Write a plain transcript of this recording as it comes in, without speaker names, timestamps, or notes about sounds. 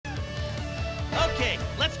Okay,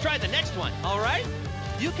 let's try the next one, all right?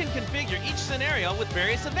 You can configure each scenario with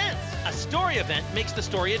various events. A story event makes the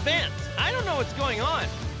story advance. I don't know what's going on.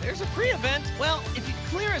 There's a pre-event. Well, if you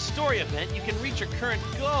clear a story event, you can reach your current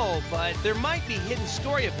goal, but there might be hidden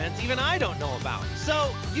story events even I don't know about.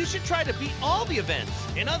 So, you should try to beat all the events.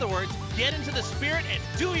 In other words, get into the spirit and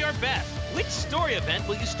do your best. Which story event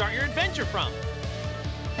will you start your adventure from?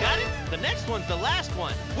 Got it? The next one's the last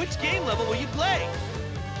one. Which game level will you play?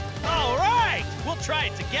 All right! We'll try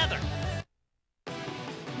it together.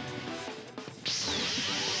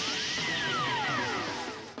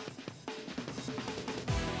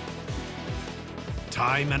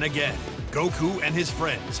 Time and again, Goku and his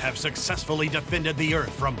friends have successfully defended the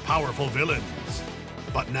Earth from powerful villains.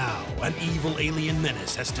 But now, an evil alien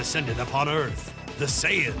menace has descended upon Earth, the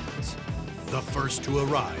Saiyans. The first to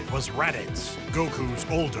arrive was Raditz, Goku's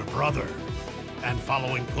older brother. And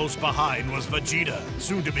following close behind was Vegeta,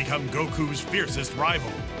 soon to become Goku's fiercest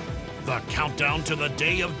rival. The countdown to the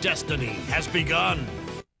Day of Destiny has begun.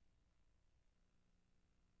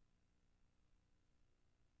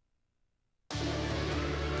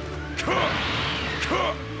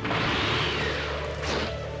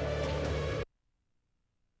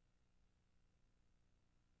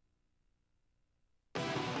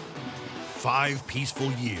 Five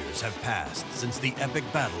peaceful years have passed since the epic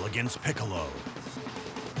battle against Piccolo.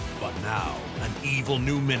 But now, an evil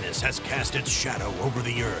new menace has cast its shadow over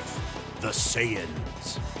the Earth, the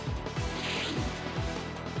Saiyans.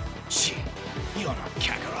 Shit, you're not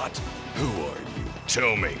Kakarot. Who are you?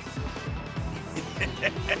 Tell me.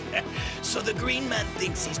 So the green man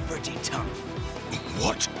thinks he's pretty tough.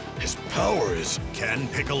 What? His power is... Can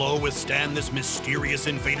Piccolo withstand this mysterious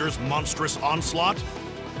invader's monstrous onslaught?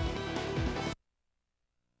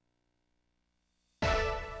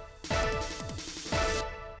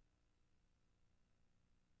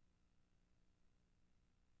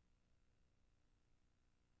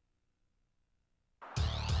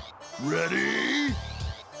 Ready?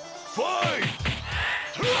 Fight!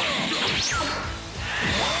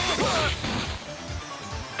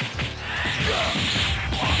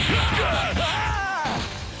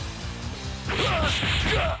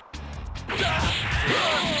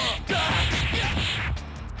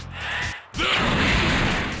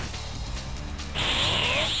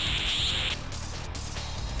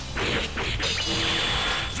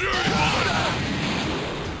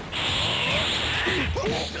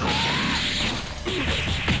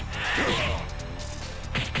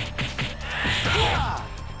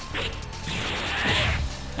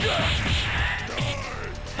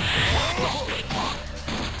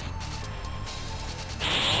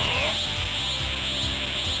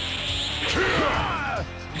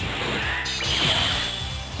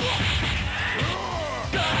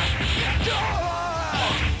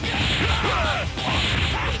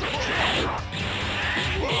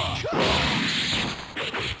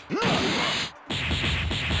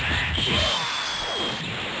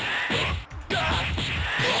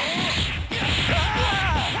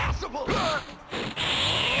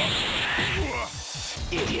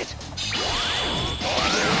 Idiot.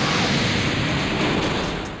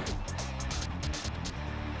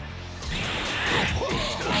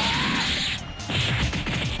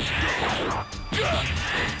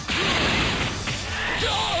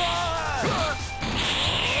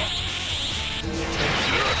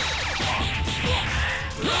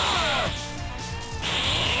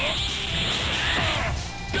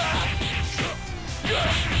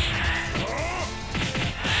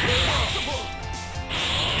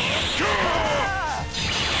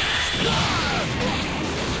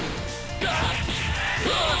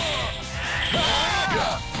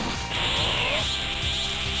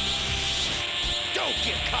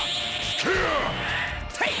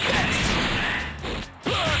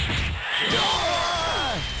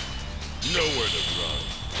 Nowhere to run.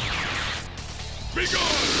 Be gone!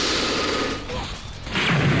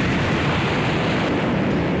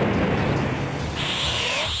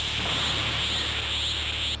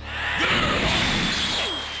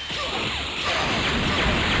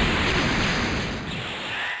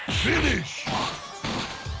 Finish!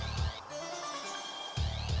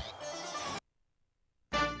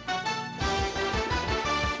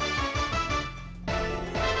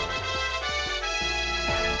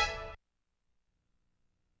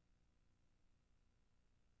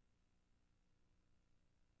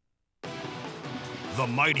 The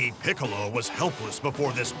mighty Piccolo was helpless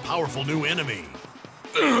before this powerful new enemy.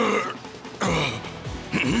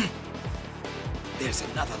 There's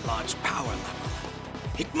another large power level.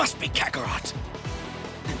 It must be Kakarot.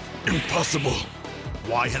 Impossible.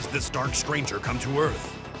 Why has this dark stranger come to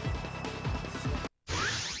Earth?